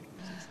Square.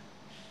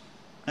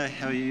 Hey,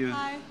 how are you?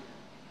 Hi.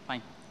 Fine.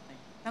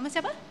 Nama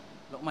siapa?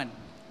 Lokman.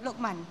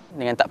 Lokman.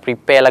 Dengan tak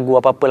prepare lagu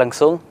apa-apa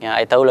langsung, yang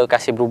I tahu lagu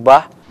kasih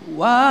berubah.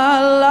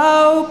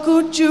 Walau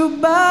ku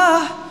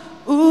cuba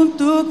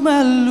untuk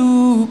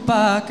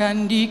melupakan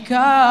di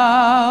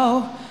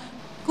kau.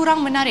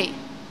 Kurang menarik.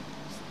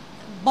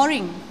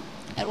 Boring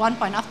at one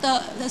point. After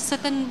a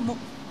certain,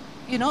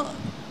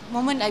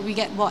 moment we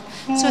get bored.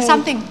 So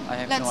something.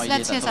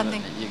 Let's hear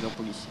something.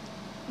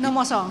 No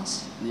more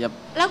songs. Yep.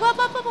 Lagu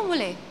apa-apa pun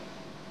boleh.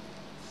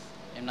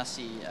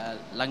 Nasi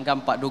langgam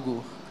Pak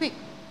Dogo. Quick.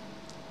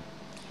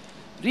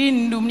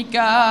 Rindu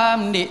menikah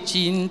dek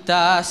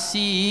cinta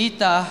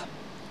sita.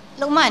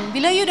 Lokman,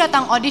 bila you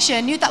datang audition,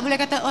 you tak boleh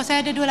kata, oh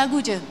saya ada 2 lagu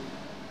je.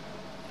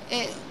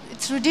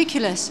 It's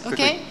ridiculous,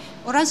 okay?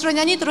 Orang suruh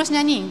nyanyi, terus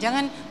nyanyi.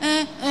 Jangan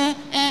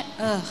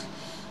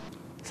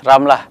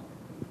Seram lah.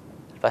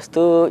 Lepas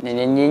tu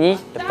nyanyi-nyanyi,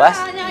 lepas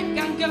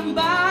Tanyakan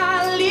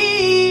kembali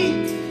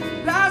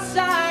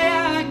rasa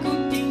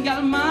aku tinggal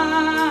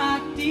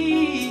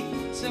mati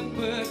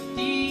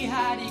seperti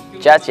hari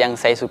judge yang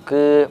saya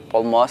suka,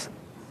 Paul Moss.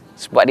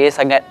 Sebab dia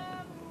sangat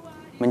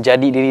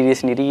menjadi diri dia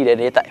sendiri dan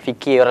dia tak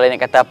fikir orang lain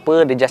nak kata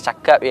apa, dia just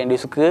cakap yang dia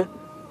suka.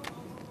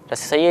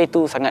 Rasa saya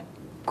itu sangat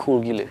cool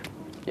gila.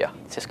 Ya,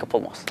 saya suka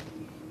Paul Moss.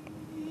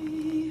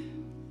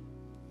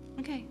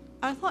 Okay,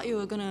 I thought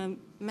you were gonna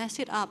mess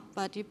it up,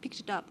 but you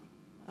picked it up,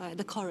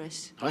 the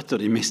chorus. I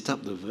thought he messed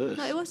up the verse.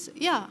 No, it was,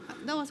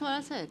 that was what I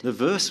said. The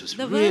verse was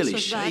The really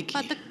verse was bad, shaky.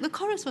 but the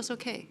chorus was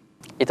okay.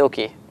 Itu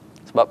okey.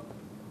 Sebab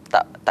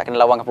tak kena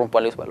lawan dengan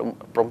perempuan dulu sebab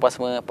perempuan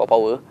semua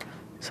power.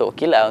 So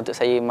okeylah untuk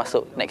saya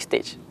masuk next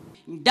stage.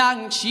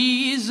 Dark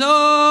she's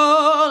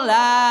all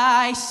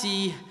I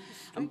see.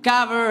 I'm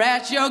covered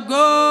at your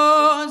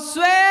gold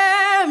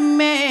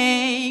swimming,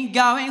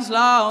 going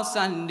slow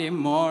Sunday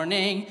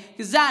morning,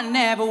 'cause I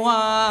never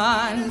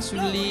want to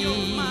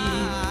leave.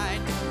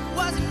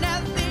 Wasn't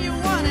everything you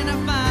wanted to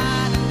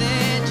find, and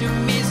that you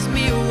miss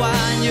me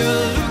when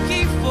you're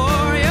looking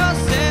for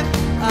yourself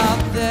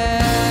out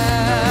there.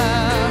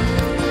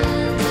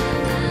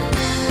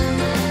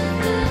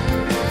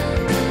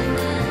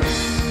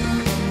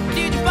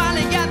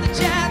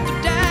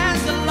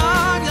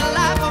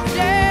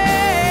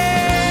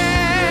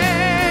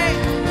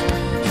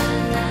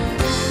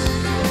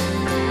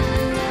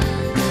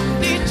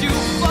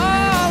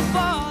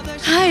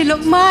 Hai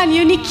Lokman,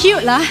 you ni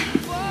cute lah.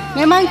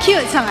 Memang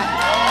cute sangat.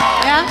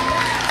 Ya.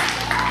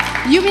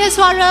 You punya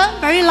suara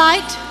very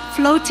light,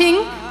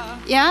 floating.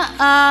 Ya.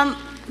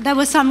 There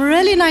were some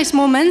really nice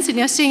moments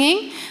in your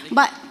singing,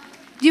 but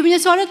you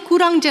punya suara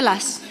kurang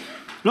jelas.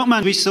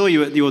 Lokman, we saw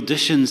you at the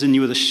auditions and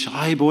you were the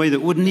shy boy that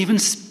wouldn't even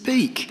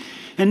speak.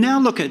 And now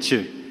look at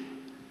you.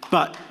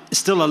 But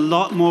still a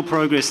lot more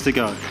progress to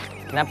go.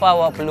 Kenapa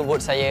awak perlu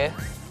vote saya?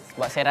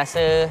 Sebab saya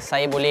rasa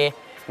saya boleh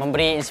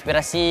memberi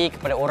inspirasi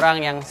kepada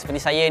orang yang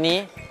seperti saya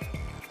ni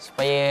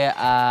supaya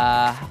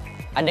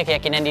ada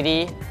keyakinan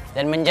diri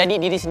dan menjadi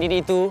diri sendiri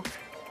itu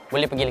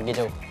boleh pergi lagi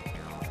jauh.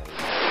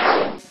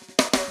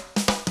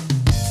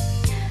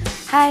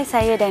 Hai,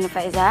 saya Dana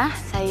Faiza.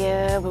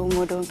 Saya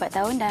berumur 24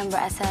 tahun dan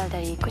berasal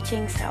dari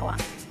Kuching, Sarawak.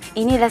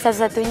 Inilah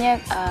satu-satunya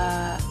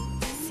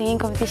singing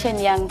competition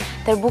yang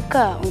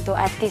terbuka untuk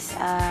artis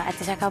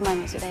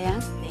rakaman maksud Dayang.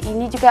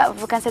 Ini juga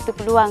bukan satu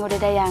peluang untuk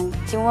Dayang.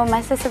 Cuma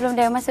masa sebelum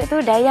Dayang masuk tu,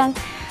 Dayang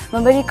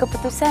memberi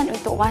keputusan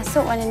untuk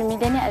masuk 1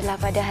 million ni adalah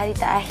pada hari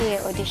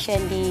terakhir audition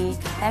di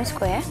Times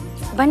Square.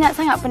 Banyak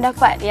sangat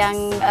pendapat yang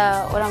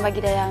orang bagi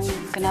Dayang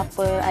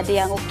kenapa. Ada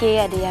yang okey,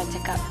 ada yang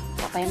cakap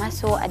apa yang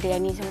masuk, ada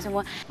yang ni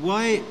semua-semua.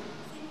 Why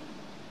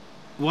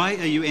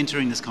are you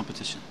entering this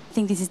competition? I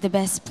think this is the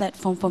best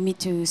platform for me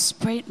to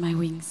spread my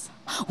wings.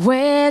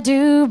 Where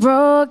do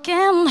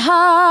broken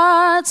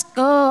hearts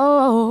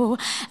go?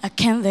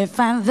 Can they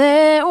find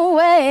their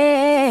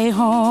way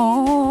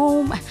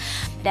home?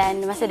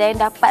 Dan masa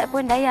Dayang dapat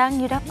pun, Dayang,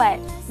 you dapat.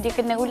 Dia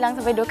kena ulang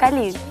sampai 2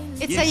 kali.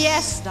 It's a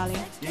yes,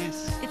 darling.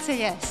 Yes. It's a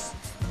yes.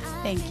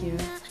 Thank you.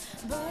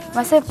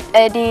 Masa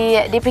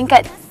di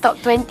peringkat top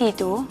 20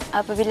 tu,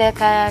 apabila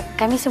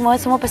kami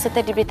semua peserta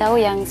diberitahu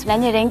yang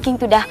sebenarnya ranking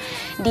tu dah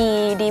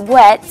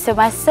dibuat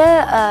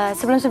semasa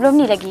sebelum-sebelum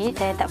ni lagi,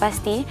 Dayang tak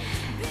pasti.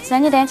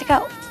 Sebenarnya Dayang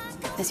cakap,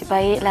 nasib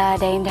baiklah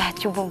Dayang dah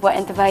cuba buat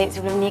yang terbaik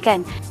sebelum ni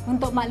kan.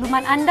 Untuk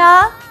makluman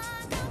anda,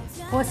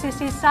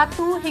 posisi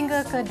 1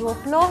 hingga ke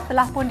 20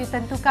 telah pun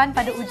ditentukan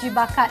pada uji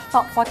bakat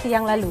top 40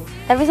 yang lalu.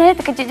 Tapi saya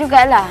terkejut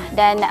jugalah,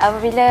 dan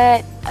apabila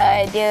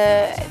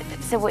dia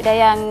sebut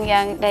Dayang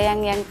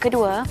yang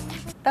kedua.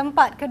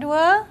 Tempat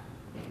kedua,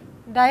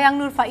 Dayang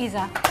Nur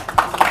Faiza.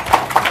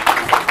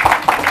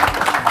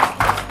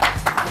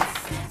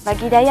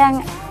 Bagi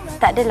Dayang,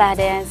 tak adalah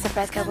Dayang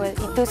surprise cover.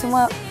 Itu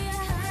semua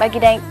bagi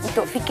Dayang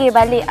untuk fikir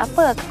balik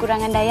apa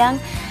kekurangan Dayang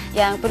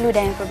yang perlu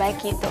Dayang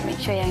perbaiki untuk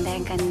make sure yang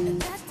Dayang kan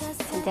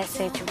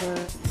sentiasa cuba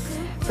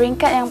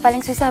Peringkat yang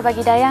paling susah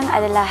bagi Dayang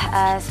adalah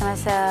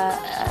semasa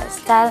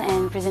style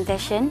and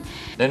presentation.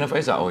 Dan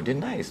Faizal, oh dia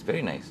nice,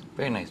 very nice,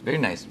 very nice, very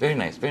nice, very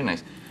nice, very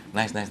nice.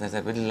 Nice.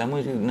 Bila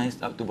lama je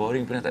nice up to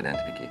boring, pernah tak Dayang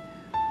terfikir?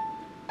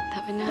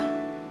 Tak pernah.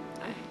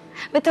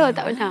 Betul,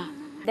 tak pernah.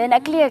 Dan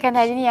nak clearkan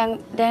hari ni yang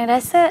Dayang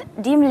rasa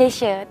di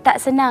Malaysia tak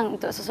senang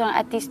untuk seseorang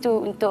artis tu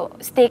untuk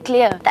stay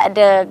clear. Tak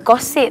ada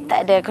gossip,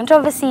 tak ada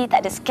kontroversi,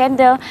 tak ada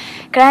skandal.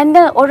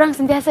 Kerana orang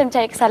sentiasa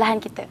mencari kesalahan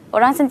kita.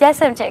 Orang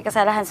sentiasa mencari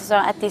kesalahan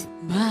seseorang artis.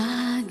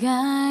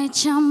 Bagai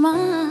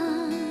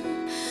caman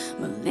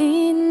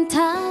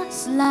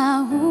melintas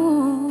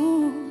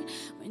laut.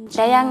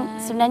 Dayang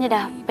sebenarnya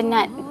dah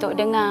penat untuk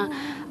dengar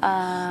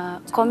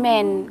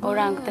komen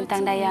orang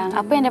tentang Dayang.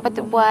 Apa yang dia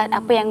patut buat,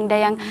 apa yang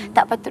Dayang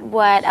tak patut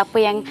buat, apa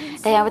yang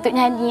Dayang patut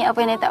nyanyi, apa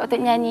yang Dayang tak patut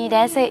nyanyi.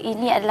 Dayang rasa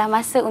ini adalah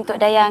masa untuk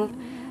Dayang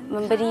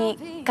memberi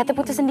kata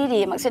putus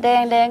sendiri. Maksud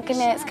Dayang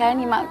kena sekarang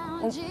ni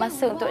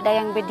masa untuk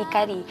Dayang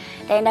berdikari.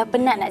 Dayang dah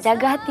penat nak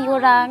jaga hati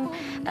orang,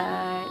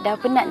 dah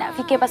penat nak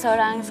fikir pasal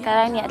orang.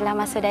 Sekarang ni adalah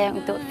masa Dayang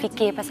untuk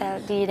fikir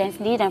pasal diri Dayang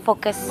sendiri dan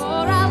fokus.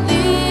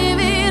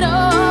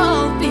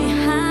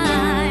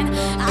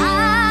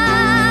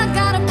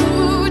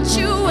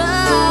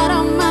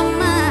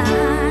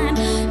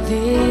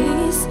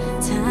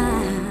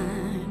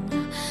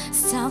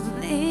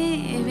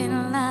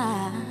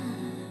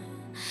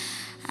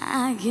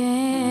 I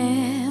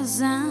guess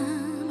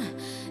I'm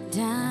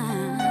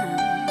done.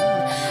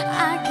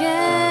 I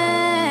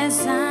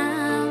guess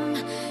I'm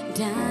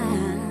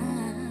done.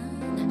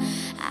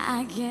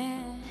 I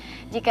guess.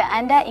 Jika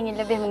anda ingin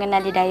lebih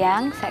mengenali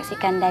Dayang,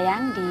 saksikan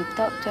Dayang di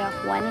Top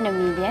 12 One in a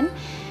Million.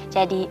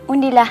 Jadi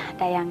undilah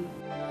Dayang.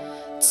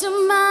 To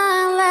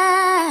my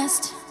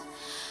last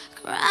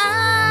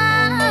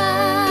cry.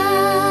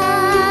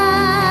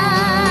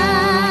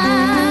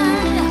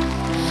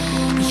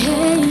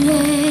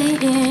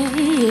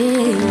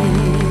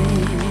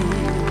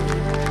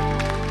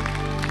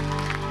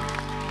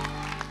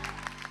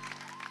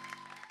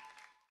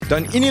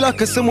 Dan inilah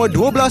kesemua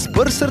 12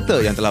 peserta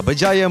yang telah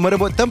berjaya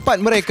merebut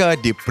tempat mereka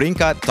di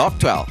peringkat Top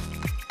 12.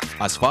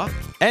 Asfa,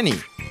 Annie,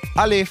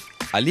 Alif,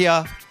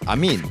 Alia,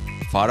 Amin,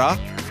 Farah,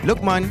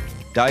 Lukman,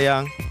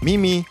 Dayang,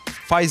 Mimi,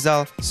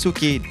 Faizal,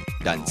 Suki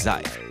dan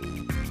Zai.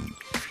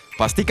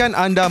 Pastikan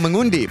anda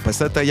mengundi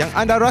peserta yang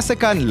anda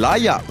rasakan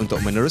layak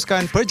untuk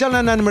meneruskan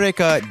perjalanan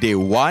mereka di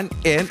One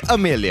in a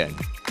Million.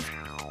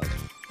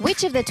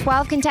 Which of the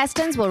 12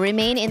 contestants will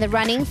remain in the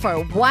running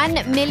for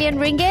 1 million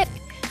ringgit?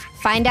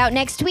 Find out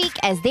next week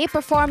as they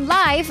perform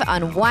live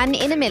on One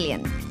in a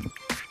Million.